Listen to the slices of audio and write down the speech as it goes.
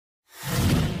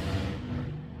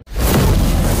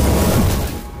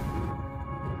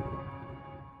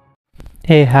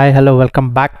Hey, hi, hello,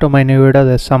 welcome back to my new video.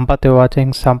 This is Sampath. You're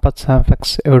watching Sampath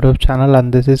FX YouTube channel,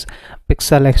 and this is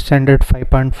Pixel Extended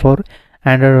 5.4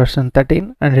 Android version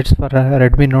 13, and it's for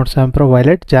Redmi Note 7 Pro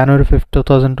Violet. January 5th,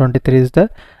 2023 is the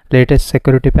latest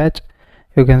security patch.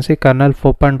 You can see kernel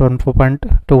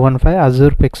 4.1.4.215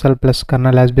 Azure Pixel Plus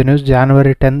kernel has been used.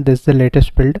 January 10th, this is the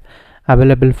latest build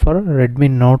available for Redmi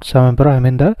Note 7 Pro. I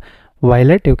mean the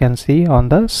Violet, you can see on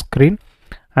the screen.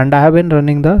 And I have been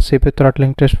running the CPU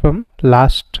throttling test from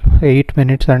last 8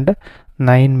 minutes and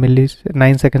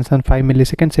 9 seconds and 5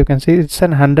 milliseconds. You can see it's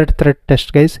an 100 thread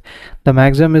test, guys. The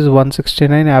maximum is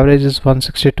 169, average is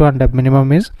 162, and the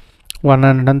minimum is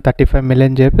 135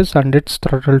 million JPS, and it's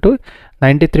throttled to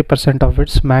 93% of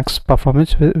its max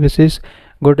performance, which is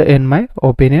good in my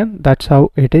opinion. That's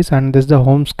how it is. And this is the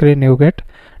home screen. You get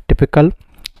typical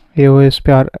AOSP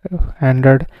or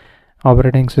Android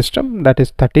operating system, that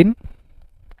is 13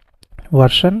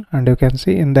 version. And you can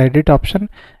see in the edit option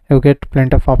you get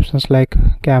plenty of options like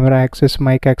camera access,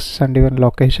 mic access, and even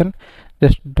location.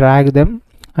 Just drag them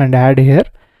and add here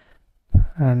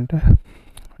and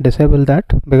disable that,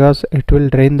 because it will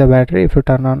drain the battery if you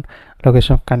turn on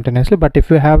location continuously. But if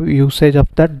you have usage of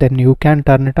that, then you can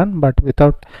turn it on, but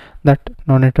without that,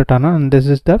 no need to turn on. And this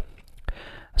is the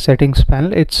settings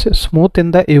panel. It's smooth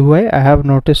in the UI. I have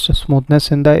noticed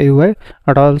smoothness in the UI,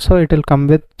 and also it will come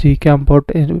with Gcam port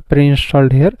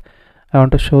pre-installed here. I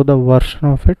want to show the version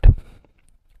of it.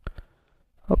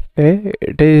 Okay,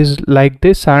 it is like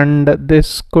this, and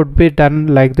this could be done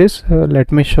like this.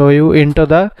 Let me show you into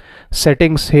the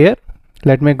settings here.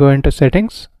 Let me go into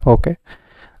settings. Okay,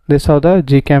 this is how the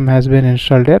Gcam has been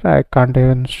installed here. I can't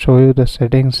even show you the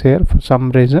settings here for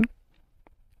some reason.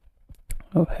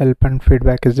 Help and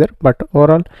feedback is there, but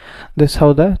overall this is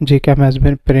how the Gcam has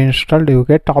been pre-installed. You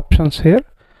get options here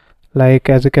like,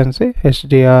 as you can see,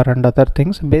 HDR and other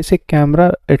things. Basic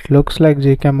camera, it looks like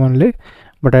Gcam only,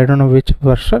 but I don't know which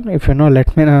version. If you know,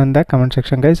 let me know in the comment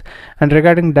section, guys. And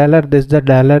regarding dialer, this is the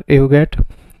dialer.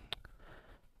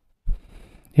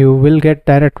 You will get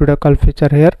direct video call feature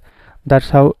here.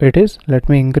 That's how it is. Let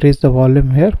me increase the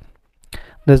volume here.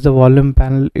 This is the volume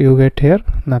panel you get here.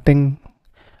 Nothing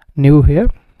new here.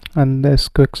 And this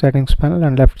quick settings panel,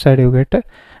 and left side you get a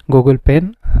Google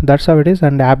pane. That's how it is.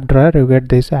 And app drawer, you get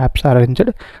these apps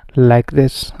arranged like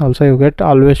this. Also you get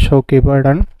always show keyboard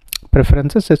and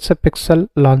preferences. It's a pixel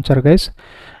launcher, guys.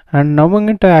 And now moving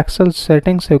into Axel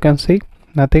settings, you can see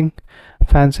nothing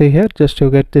fancy here. Just you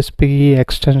get this PE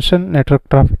extension. Network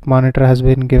traffic monitor has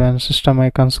been given. System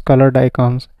icons, colored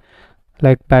icons,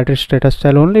 like battery status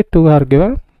style, only 2 are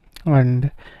given.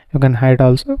 And you can hide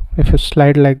also. If you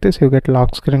slide like this, you get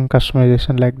lock screen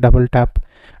customization like double tap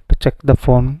to check the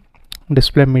phone,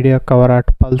 display media, cover art,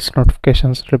 pulse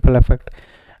notifications, ripple effect,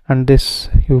 and this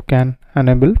you can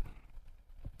enable.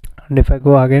 And if I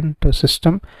go again to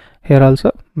system, here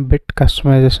also bit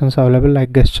customizations available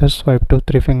like gestures, swipe to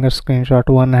 3 finger screenshot,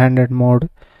 one-handed mode.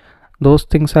 Those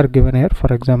things are given here.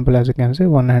 For example, as you can see,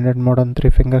 one-handed mode on 3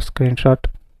 finger screenshot.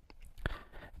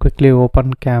 Quickly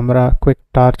open camera, quick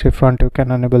torch. If you want, you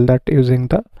can enable that using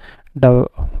the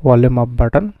volume up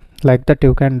button. Like that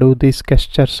you can do these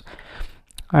gestures.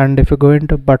 And if you go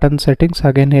into button settings,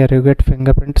 again here you get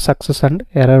fingerprint, success, and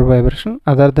error vibration.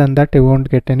 Other than that, you won't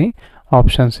get any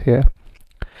options here.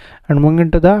 And moving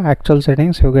into the actual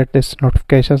settings, you get this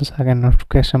notifications. Again,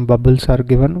 notification bubbles are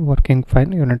given, working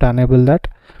fine. You need to enable that.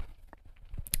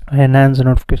 Enhance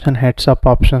notification, heads up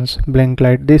options, blink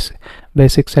light. These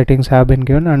basic settings have been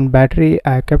given. And battery,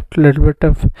 I kept a little bit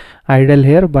of idle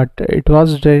here, but it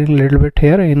was draining a little bit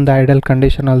here in the idle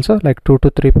condition also, like 2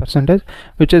 to 3%,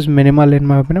 which is minimal in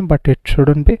my opinion, but it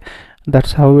shouldn't be.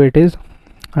 That's how it is.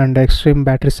 And extreme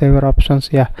battery saver options,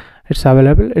 yeah, it's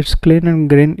available. It's clean and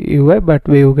green UI, but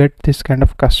we get this kind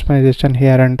of customization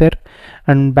here and there.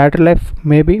 And battery life,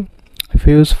 maybe if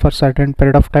you use for certain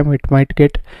period of time, it might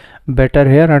get better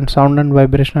here. And sound and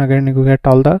vibration, again you get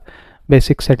all the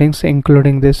basic settings,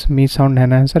 including this Mi sound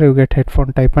enhancer. You get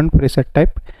headphone type and preset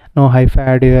type, no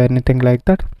hi-fi audio, anything like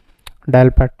that. Dial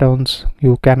patterns,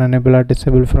 you can enable or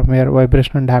disable from here.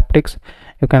 Vibration and haptics,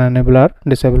 you can enable or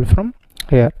disable from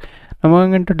here. Now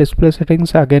moving into display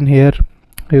settings, again here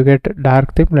you get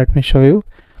dark theme. Let me show you.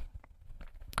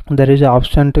 There is an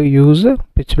option to use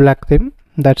pitch black theme.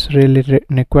 That's really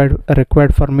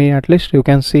required for me, at least. You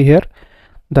can see here,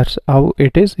 that's how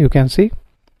it is. You can see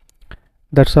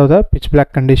that's how the pitch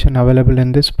black condition available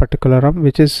in this particular ROM,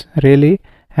 which is really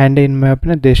handy in my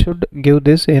opinion. They should give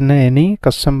this in any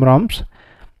custom ROMs.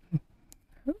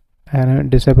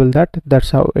 and disable that.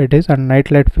 That's how it is. And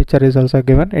night light feature is also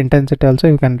given. Intensity also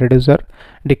you can reduce or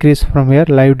decrease from here.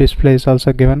 Live display is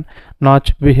also given.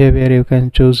 Notch behavior you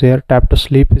can choose here. Tap to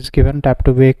sleep is given. Tap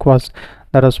to wake was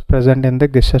that was present in the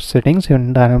gesture settings. You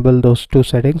can enable those two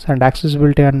settings. And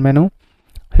accessibility and menu,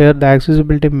 here the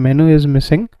accessibility menu is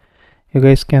missing. You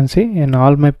guys can see in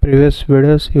all my previous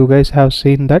videos you guys have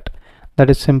seen that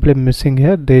is simply missing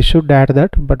here. They should add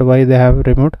that, but why they have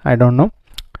removed, I don't know.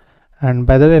 And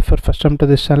by the way, if you're first time to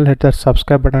this channel, hit that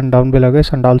subscribe button down below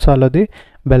guys, and also allow the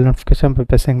bell notification by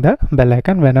pressing the bell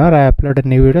icon. Whenever I upload a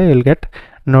new video you'll get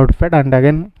notified. And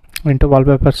again, into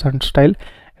wallpapers and style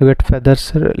you get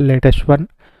feathers, latest one,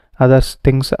 other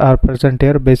things are present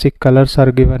here. Basic colors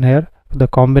are given here. The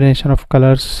combination of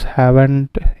colors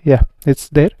haven't, yeah, it's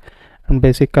there. And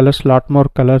basic colors, lot more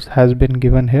colors has been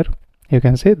given here. You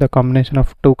can see the combination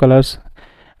of 2 colors,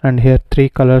 and here 3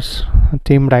 colors.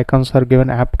 Themed icons are given.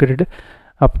 App grid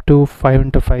up to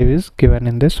 5x5 is given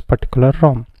in this particular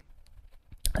ROM.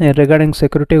 And regarding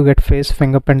security, you get face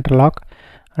fingerprint lock.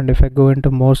 And if I go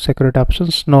into more security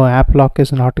options, no app lock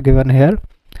is not given here.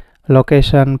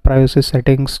 Location, privacy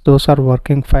settings, those are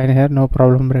working fine here, no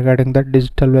problem regarding that.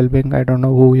 Digital well-being, I don't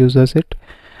know who uses it.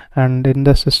 And in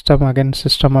the system, again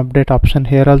system update option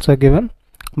here also given,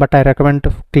 but I recommend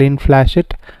to clean flash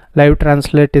it. Live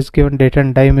translate is given. Date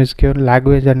and time is given.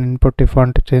 Language and input, if you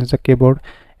want to change the keyboard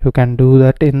you can do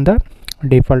that in the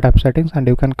default app settings, and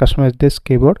you can customize this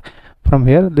keyboard from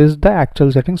here. This is the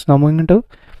actual settings. Now moving into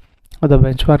the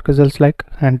benchmark results like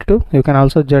Antutu, you can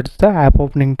also judge the app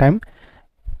opening time.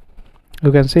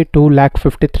 You can see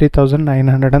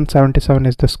 2,53,977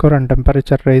 is the score, and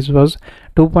temperature rise was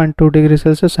 2.2 degrees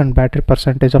Celsius, and battery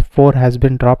percentage of 4 has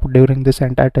been dropped during this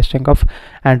entire testing of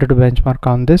Antutu benchmark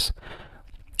on this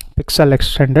Pixel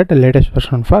extended latest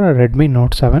version for Redmi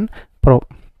Note 7 Pro.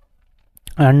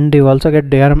 And you also get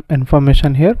DRM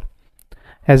information here.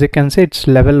 As you can see, it's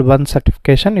level 1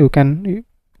 certification. You can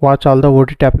watch all the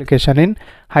OTT application in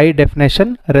high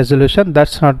definition resolution.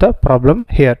 That's not the problem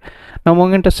here. Now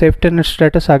moving into safety net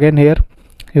status, again here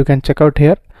you can check out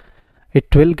here.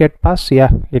 It will get passed.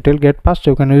 Yeah, it will get passed.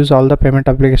 You can use all the payment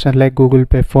applications like Google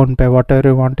Pay, Phone Pay, whatever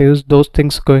you want to use. Those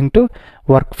things going to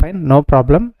work fine, no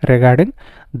problem regarding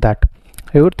that.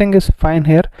 Everything is fine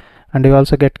here. And you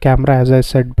also get camera, as I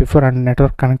said before, and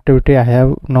network connectivity I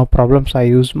have no problems. I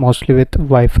use mostly with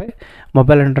Wi-Fi.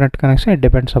 Mobile internet connection, it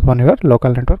depends upon your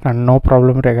local network, and no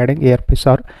problem regarding earpiece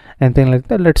or anything like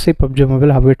that. Let's see PUBG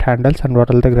Mobile, how it handles and what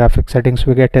are the graphic settings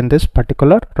we get in this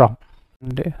particular ROM.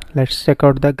 And let's check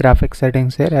out the graphic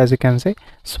settings here. As you can see,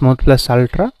 smooth plus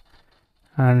ultra,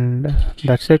 and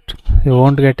that's it. You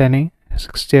won't get any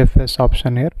 60 fps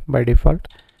option here by default.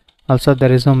 Also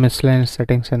there is no miscellaneous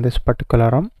settings in this particular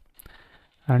ROM,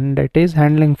 and it is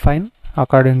handling fine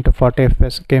according to 40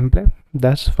 fps gameplay.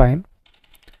 That's fine.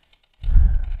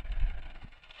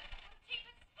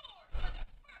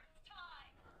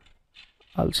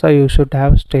 Also you should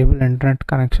have stable internet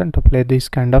connection to play these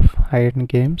kind of high-end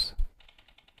games.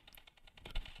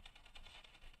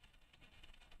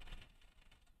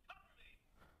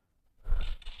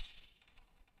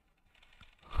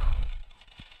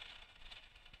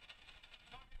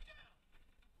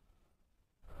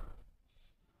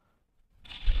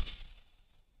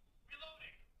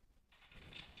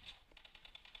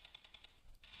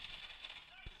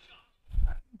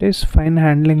 It is fine,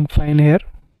 handling fine here,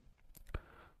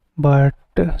 but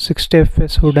 60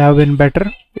 fps would have been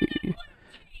better.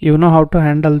 You know how to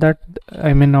handle that,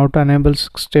 I mean how to enable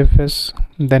 60 fps,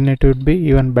 then it would be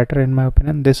even better in my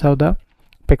opinion. This is how the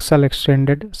Pixel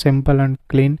extended simple and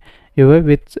clean UI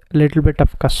with little bit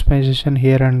of customization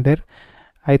here and there.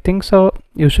 I think so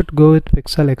you should go with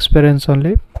Pixel experience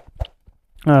only.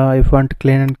 If you want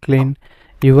clean and clean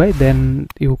UI, then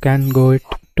you can go it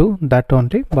to that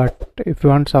only. But if you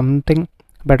want something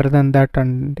better than that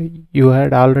and you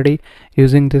had already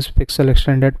using this Pixel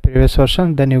extended previous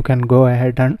version, then you can go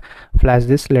ahead and flash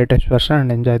this latest version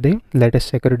and enjoy the latest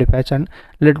security patch and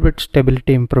little bit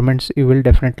stability improvements. You will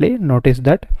definitely notice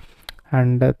that.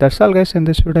 And that's all guys in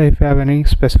this video. If you have any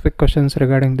specific questions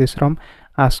regarding this ROM,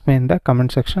 ask me in the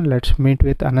comment section. Let's meet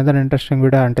with another interesting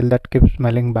video. Until that, keep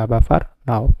smiling. Bye bye for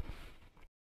now.